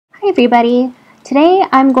Hi everybody! Today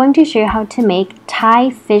I'm going to show you how to make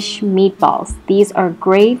Thai fish meatballs. These are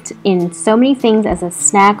great in so many things as a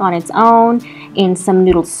snack on its own, in some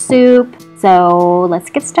noodle soup. So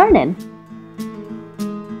let's get started.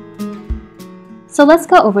 So let's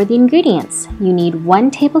go over the ingredients. You need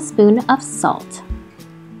 1 tablespoon of salt,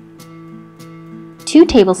 2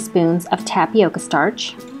 tablespoons of tapioca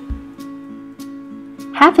starch,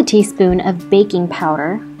 half a teaspoon of baking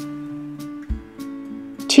powder,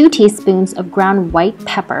 2 teaspoons of ground white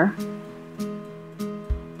pepper,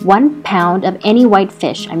 1 pound of any white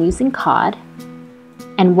fish, I'm using cod,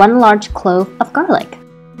 and 1 large clove of garlic.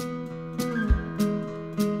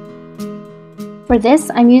 For this,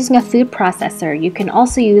 I'm using a food processor. You can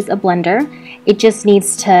also use a blender. It just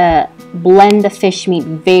needs to blend the fish meat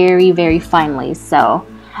very, very finely. So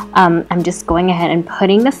I'm just going ahead and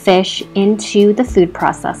putting the fish into the food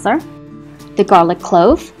processor. The garlic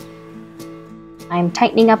clove. I'm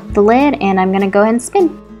tightening up the lid and I'm going to go ahead and spin.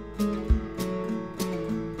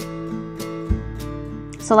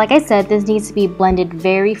 So like I said, this needs to be blended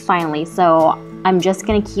very finely. So I'm just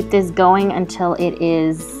going to keep this going until it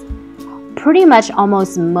is pretty much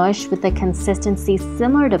almost mush with a consistency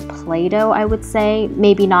similar to Play-Doh, I would say.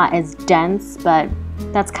 Maybe not as dense, but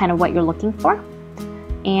that's kind of what you're looking for.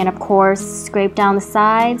 And of course, scrape down the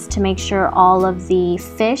sides to make sure all of the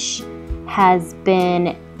fish has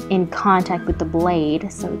been in contact with the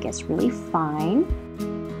blade so it gets really fine.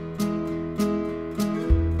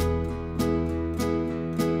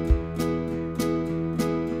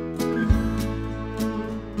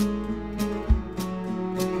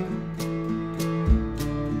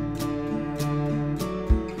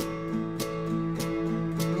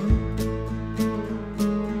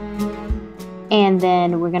 And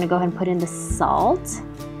then we're going to go ahead and put in the salt,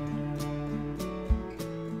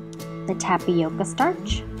 the tapioca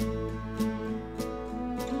starch,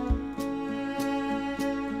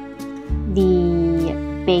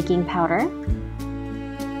 the baking powder,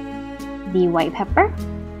 the white pepper,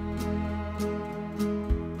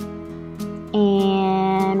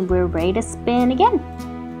 and we're ready to spin again.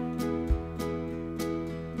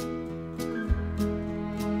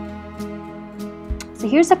 So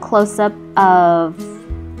here's a close-up of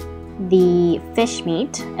the fish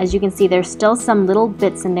meat. As you can see, there's still some little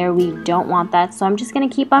bits in there. We don't want that, so I'm just going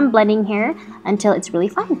to keep on blending here until it's really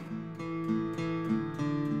fine.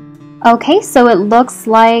 Okay, so it looks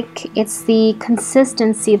like it's the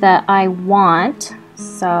consistency that I want.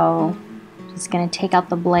 So just going to take out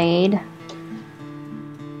the blade.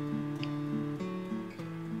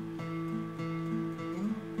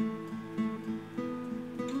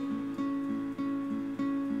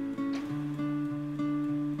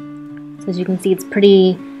 So as you can see, it's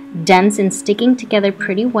pretty dense and sticking together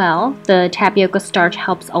pretty well. The tapioca starch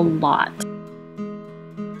helps a lot.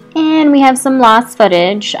 And we have some lost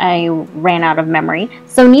footage. I ran out of memory.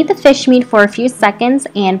 So knead the fish meat for a few seconds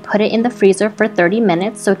and put it in the freezer for 30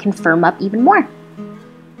 minutes so it can firm up even more.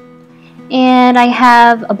 And I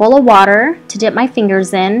have a bowl of water to dip my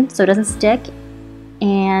fingers in so it doesn't stick.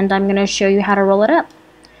 And I'm going to show you how to roll it up.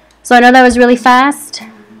 So I know that was really fast.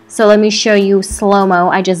 So let me show you slow-mo.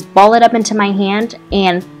 I just ball it up into my hand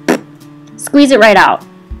and squeeze it right out.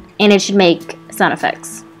 And it should make sound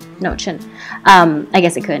effects. No, it shouldn't. I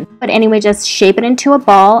guess it could. But anyway, just shape it into a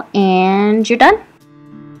ball and you're done.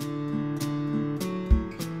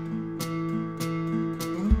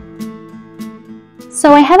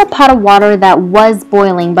 So I have a pot of water that was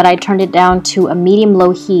boiling, but I turned it down to a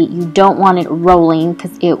medium-low heat. You don't want it rolling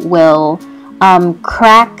because it will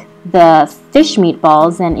crack the fish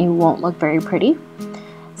meatballs and it won't look very pretty.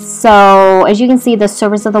 So as you can see, the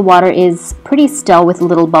surface of the water is pretty still with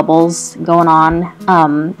little bubbles going on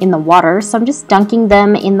in the water. So I'm just dunking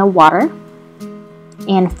them in the water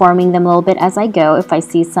and forming them a little bit as I go if I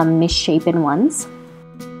see some misshapen ones.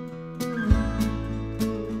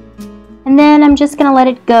 And then I'm just going to let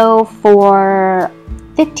it go for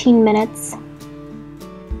 15 minutes.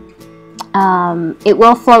 It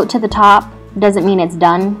will float to the top. Doesn't mean it's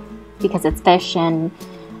done because it's fish and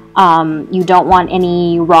you don't want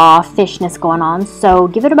any raw fishness going on. So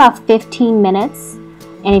give it about 15 minutes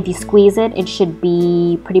and if you squeeze it, it should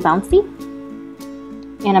be pretty bouncy.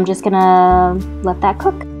 And I'm just gonna let that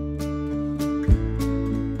cook.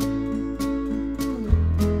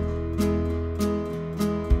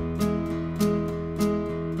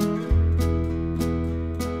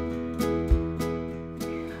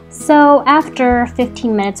 So after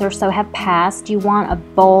 15 minutes or so have passed, you want a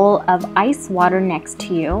bowl of ice water next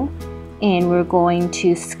to you. And we're going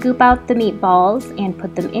to scoop out the meatballs and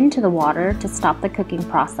put them into the water to stop the cooking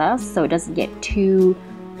process so it doesn't get too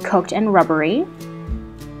cooked and rubbery.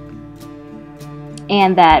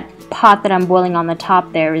 And that pot that I'm boiling on the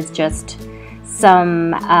top there is just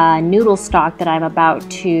some noodle stock that I'm about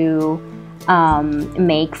to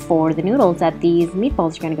make for the noodles that these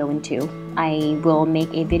meatballs are going to go into. I will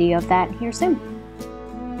make a video of that here soon.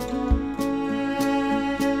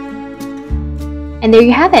 And there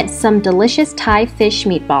you have it, some delicious Thai fish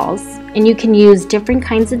meatballs. And you can use different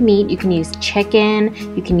kinds of meat. You can use chicken,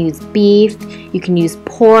 you can use beef, you can use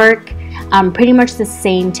pork. Pretty much the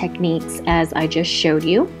same techniques as I just showed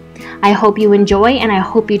you. I hope you enjoy and I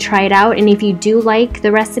hope you try it out. And if you do like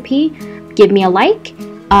the recipe, give me a like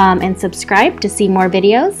and subscribe to see more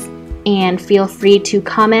videos. And feel free to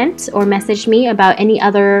comment or message me about any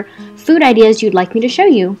other food ideas you'd like me to show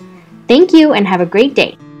you. Thank you and have a great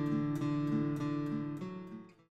day.